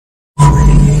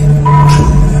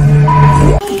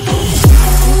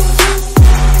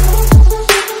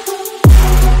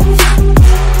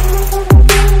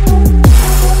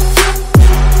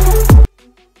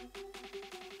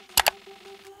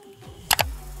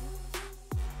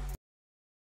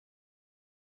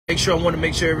I want to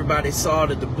make sure everybody saw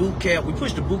that the boot camp, we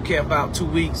pushed the boot camp out 2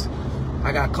 weeks.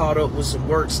 I got caught up with some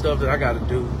work stuff that I got to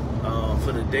do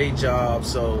for the day job,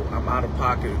 so I'm out of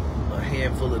pocket a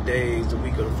handful of days, the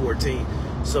week of the 14th.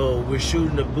 So we're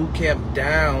shooting the boot camp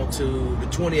down to the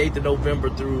 28th of November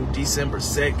through December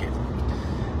 2nd.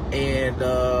 And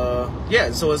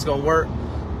yeah, so it's gonna work.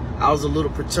 I was a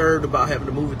little perturbed about having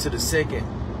to move it to the 2nd,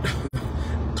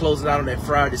 closing out on that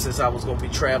Friday, since I was gonna be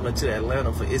traveling to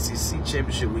Atlanta for SEC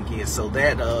Championship weekend. So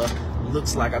that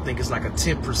looks like, I think it's like a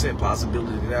 10%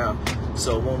 possibility now.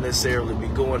 So it won't necessarily be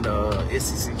going to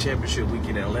SEC Championship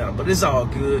weekend in Atlanta, but it's all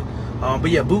good.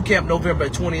 But yeah, boot camp November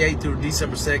 28th through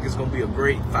December 2nd is gonna be a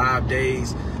great 5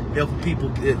 days, helping people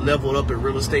get leveled up in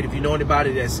real estate. If you know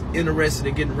anybody that's interested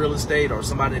in getting real estate, or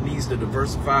somebody that needs to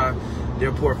diversify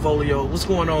their portfolio, what's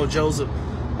going on, Joseph?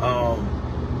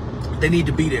 They need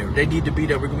to be there. They need to be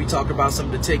there. We're gonna be talking about some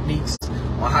of the techniques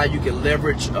on how you can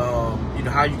leverage, you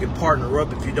know, how you can partner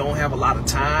up if you don't have a lot of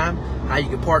time, how you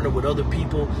can partner with other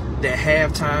people that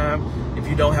have time. If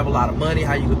you don't have a lot of money,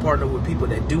 how you can partner with people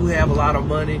that do have a lot of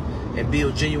money and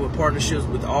build genuine partnerships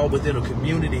with all within a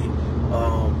community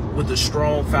with a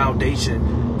strong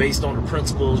foundation based on the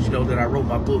principles, you know, that I wrote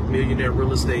my book, Millionaire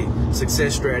Real Estate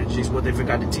Success Strategies, what they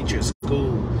forgot to teach you in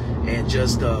school, and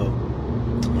just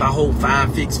my whole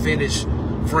find, fix, finish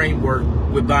framework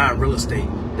with buying real estate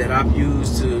that I've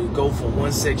used to go from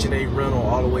one Section 8 rental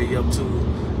all the way up to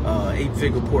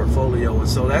 8-figure portfolio. And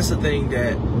so that's the thing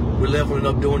that we're leveling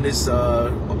up doing this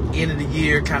end of the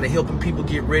year, kind of helping people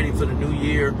get ready for the new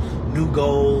year, new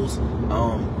goals,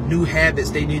 new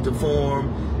habits they need to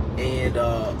form, and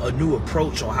a new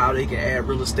approach on how they can add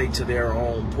real estate to their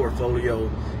own portfolio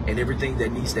and everything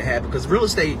that needs to happen. Because real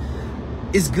estate,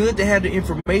 it's good to have the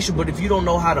information, but if you don't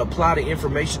know how to apply the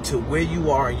information to where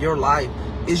you are in your life,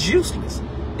 it's useless.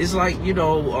 It's like, you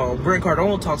know, Grant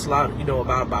Cardone talks a lot, you know,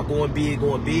 about going big,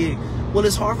 going big. Well,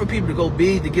 it's hard for people to go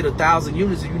big to get 1,000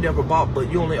 units that you never bought,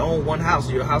 but you only own one house,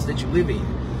 your house that you live in.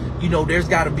 You know, there's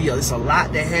got to be it's a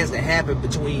lot that has to happen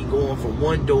between going from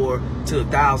one door to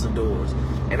 1,000 doors.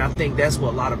 And I think that's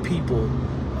what a lot of people,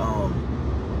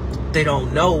 they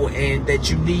don't know, and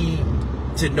that you need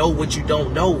to know what you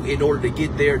don't know in order to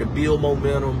get there, to build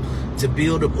momentum, to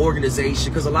build an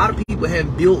organization. Because a lot of people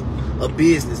haven't built a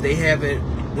business. They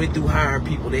haven't went through hiring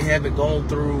people. They haven't gone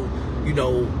through, you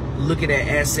know, looking at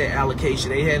asset allocation.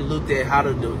 They hadn't looked at how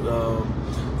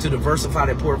to diversify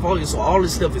their portfolio. So all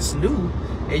this stuff is new,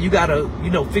 and you gotta, you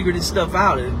know, figure this stuff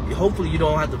out. And hopefully you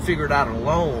don't have to figure it out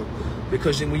alone,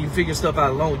 because when you figure stuff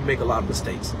out alone, you make a lot of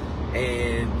mistakes,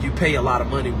 and you pay a lot of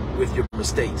money with your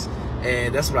mistakes.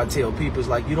 And that's what I tell people, is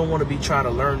like, you don't want to be trying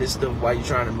to learn this stuff while you're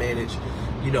trying to manage,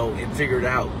 you know, and figure it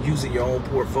out using your own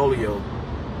portfolio,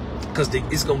 because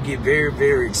it's going to get very,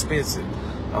 very expensive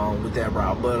with that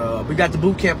route. But we got the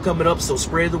boot camp coming up, so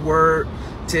spread the word.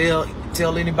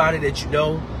 Tell anybody that you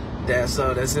know that's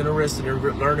interested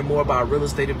in learning more about real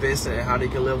estate investing and how they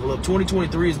can level up.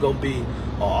 2023 is going to be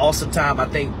an awesome time. I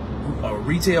think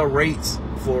retail rates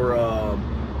for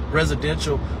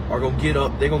residential are going to get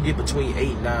up. They're going to get between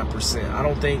 8 and 9%. I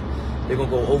don't think they're going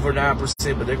to go over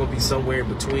 9%, but they're going to be somewhere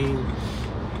in between.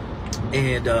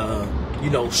 And you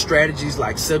know, strategies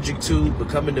like subject to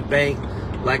becoming the bank,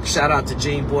 like shout out to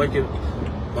Gene Boykin.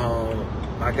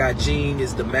 My guy Gene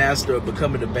is the master of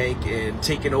becoming the bank and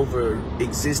taking over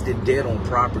existing debt on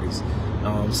properties.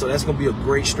 So that's going to be a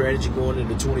great strategy going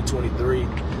into 2023.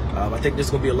 I think there's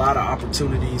going to be a lot of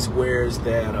opportunities, whereas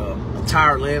that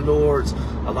retired landlords,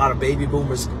 a lot of baby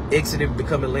boomers exiting,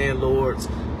 becoming landlords,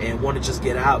 and want to just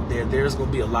get out there. There's going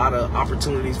to be a lot of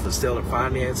opportunities for seller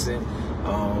financing.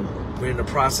 We're in the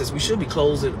process. We should be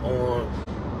closing on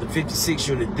the 56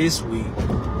 unit this week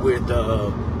with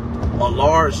a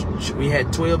large. We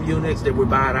had 12 units that we're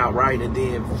buying outright, and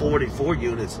then 44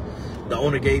 units the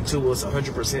owner gave to us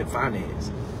 100%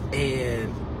 finance.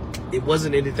 And it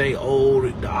wasn't anything old.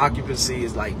 The occupancy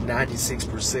is like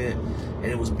 96%, and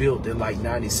it was built at like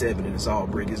 97, and it's all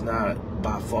brick. It's not,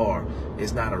 by far,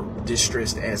 it's not a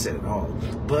distressed asset at all.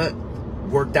 But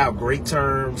worked out great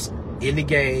terms in the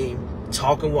game,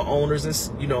 talking with owners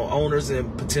and, you know, owners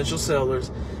and potential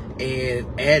sellers, and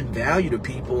add value to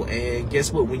people. And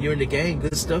guess what? When you're in the game,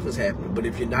 good stuff is happening. But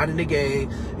if you're not in the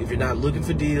game, if you're not looking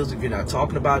for deals, if you're not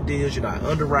talking about deals, you're not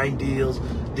underwriting deals,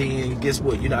 then guess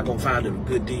what? You're not going to find a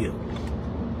good deal.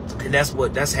 And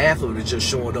that's half of it, is just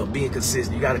showing up, being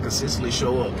consistent. You got to consistently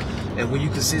show up. And when you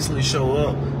consistently show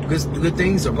up, good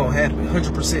things are going to happen,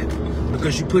 100%,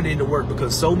 because you put in the work.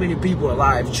 Because so many people in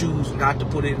life choose not to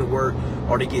put in the work,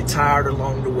 or they get tired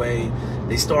along the way.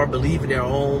 They start believing their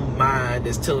own mind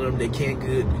that's telling them they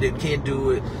can't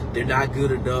do it, they're not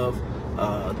good enough.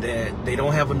 that they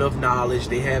don't have enough knowledge,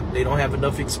 they don't have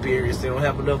enough experience, they don't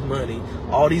have enough money,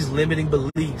 all these limiting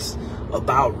beliefs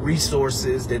about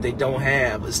resources that they don't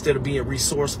have, instead of being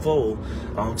resourceful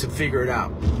to figure it out.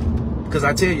 Because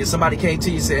I tell you, somebody came to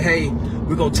you and said, hey,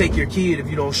 we're going to take your kid if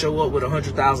you don't show up with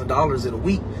 $100,000 in a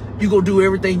week. You go do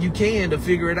everything you can to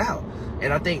figure it out.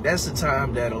 And I think that's the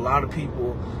time that a lot of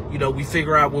people, you know, we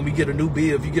figure out when we get a new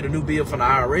bill. If you get a new bill from the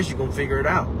IRS, you're going to figure it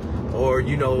out. Or,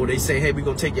 you know, they say, hey, we're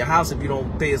going to take your house if you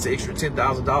don't pay us an extra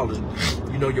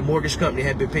 $10,000. You know, your mortgage company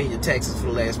had been paying your taxes for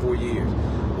the last 4 years.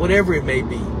 Whatever it may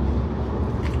be,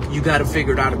 you got to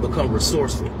figure it out and become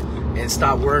resourceful and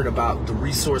stop worrying about the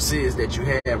resources that you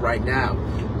have right now.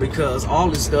 Because all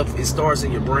this stuff, it starts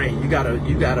in your brain. You gotta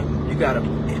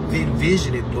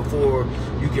envision it before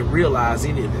you can realize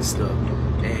any of this stuff.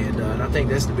 And I think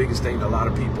that's the biggest thing. A lot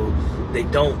of people, they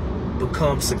don't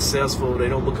become successful, they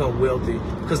don't become wealthy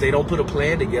because they don't put a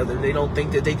plan together and they don't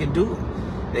think that they can do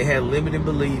it. They have limiting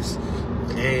beliefs,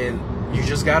 and you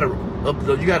just gotta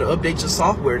update your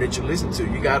software that you listen to.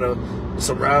 You gotta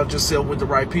surround yourself with the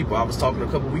right people. I was talking a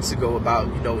couple weeks ago about,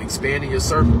 you know, expanding your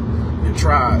circle, your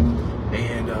tribe,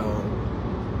 and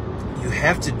you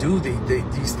have to do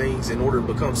these things in order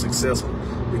to become successful.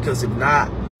 Because if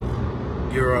not,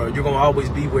 you're gonna always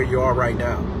be where you are right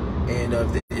now. And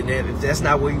if that's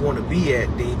not where you want to be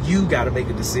at, then you got to make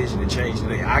a decision to change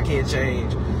it. I can't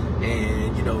change,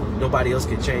 and you know, nobody else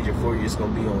can change it for you. It's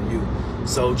going to be on you.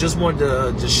 So just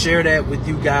wanted to share that with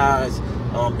you guys.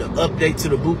 The update to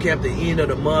the boot camp, the end of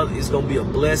the month, is going to be a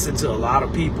blessing to a lot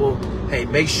of people. Hey,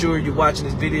 make sure you're watching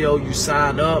this video, you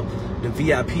sign up. The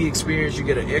VIP experience, you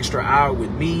get an extra hour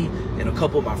with me and a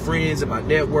couple of my friends in my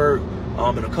network,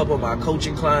 and a couple of my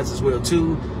coaching clients as well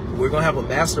too. We're going to have a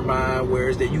mastermind where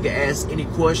is that you can ask any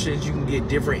questions, you can get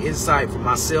different insight from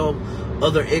myself,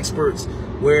 other experts,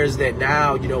 whereas that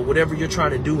now, you know, whatever you're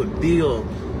trying to do and build,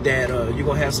 that you're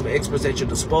going to have some experts at your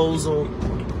disposal.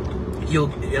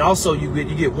 And also you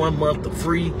get 1 month of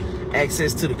free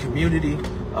access to the community,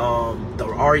 the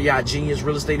REI Genius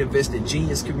Real Estate Investing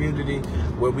Genius Community,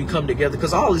 where we come together,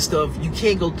 because all this stuff, you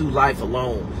can't go through life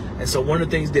alone. And so one of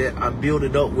the things that I'm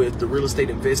building up with the Real Estate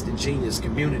Investing Genius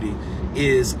Community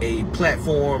is a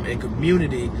platform and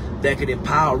community that can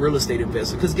empower real estate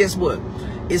investors. Because guess what?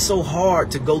 It's so hard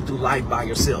to go through life by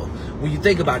yourself. When you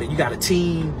think about it, you got a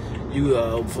team,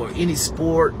 for any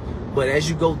sport. But as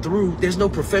you go through, there's no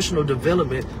professional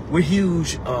development. We're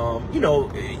huge. You know,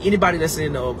 anybody that's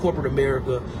in corporate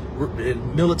America,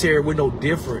 military, we're no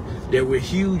different. That we're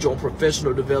huge on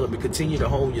professional development. Continue to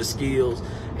hone your skills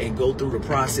and go through the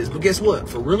process. But guess what?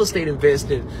 For real estate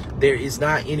investing, there is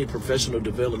not any professional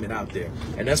development out there.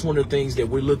 And that's one of the things that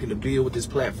we're looking to build with this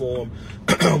platform,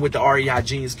 with the REI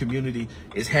Genius Community,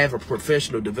 is have a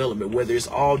professional development, whether it's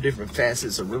all different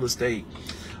facets of real estate,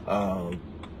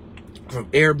 from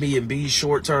Airbnb,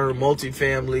 short-term,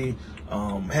 multifamily,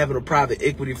 having a private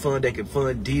equity fund that can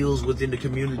fund deals within the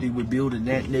community. We're building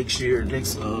that next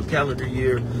calendar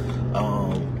year.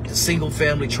 The single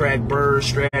family track, BRRRR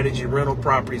strategy, rental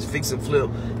properties, fix and flip,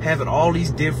 having all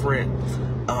these different,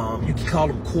 you can call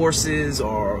them courses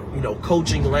or, you know,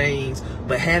 coaching lanes,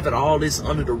 but having all this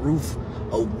under the roof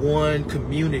of one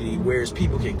community, whereas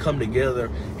people can come together,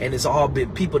 and it's all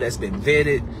been people that's been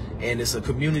vetted, and it's a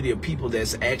community of people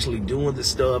that's actually doing the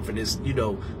stuff. And it's, you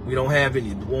know, we won't have any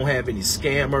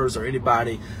scammers or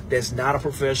anybody that's not a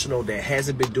professional, that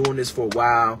hasn't been doing this for a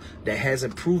while, that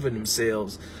hasn't proven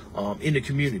themselves in the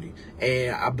community.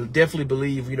 And I definitely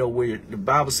believe, you know, where the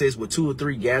Bible says, where 2 or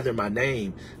 3 gather in my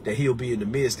name, that he'll be in the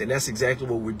midst. And that's exactly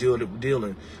what we're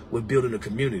dealing with, building a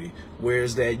community.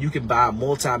 Whereas that you can buy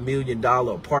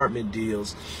multi-million-dollar apartment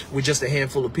deals with just a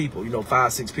handful of people, you know,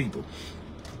 5, 6 people.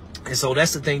 And so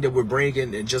that's the thing that we're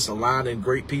bringing, and just aligning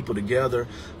great people together,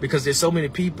 because there's so many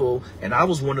people, and I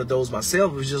was one of those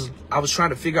myself. It was just, I was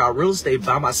trying to figure out real estate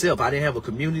by myself. I didn't have a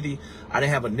community. I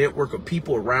didn't have a network of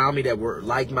people around me that were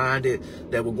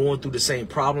like-minded, that were going through the same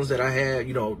problems that I had.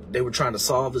 You know, they were trying to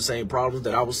solve the same problems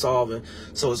that I was solving.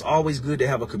 So it's always good to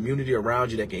have a community around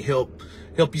you that can help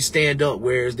you stand up,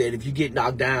 whereas that if you get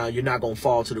knocked down, you're not going to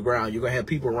fall to the ground. You're going to have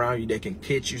people around you that can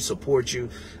catch you, support you,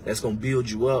 that's going to build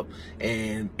you up,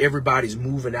 and everybody's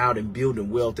moving out and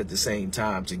building wealth at the same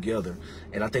time together.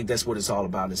 And I think that's what it's all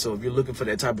about. And so if you're looking for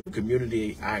that type of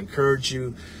community, I encourage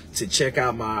you to check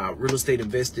out my Real Estate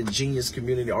Investing Genius Genius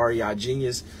Community, REI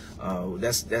Genius.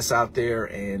 That's out there,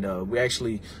 and we're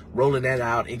actually rolling that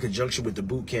out in conjunction with the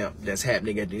boot camp that's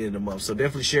happening at the end of the month. So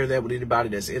definitely share that with anybody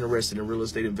that's interested in real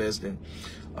estate investing.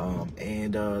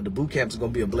 The boot camp is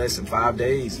going to be a blessing. 5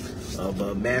 days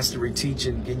of mastery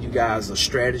teaching, getting you guys a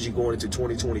strategy going into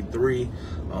 2023,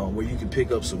 where you can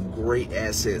pick up some great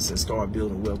assets and start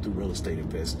building wealth through real estate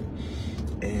investing.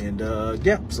 And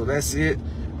yeah, so that's it.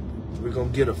 We're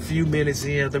going to get a few minutes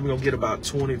in. I think we're going to get about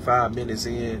 25 minutes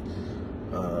in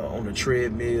on the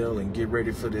treadmill and get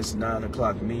ready for this 9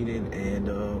 o'clock meeting, and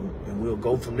we'll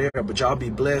go from there. But y'all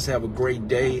be blessed, have a great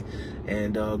day,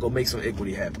 and go make some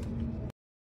equity happen.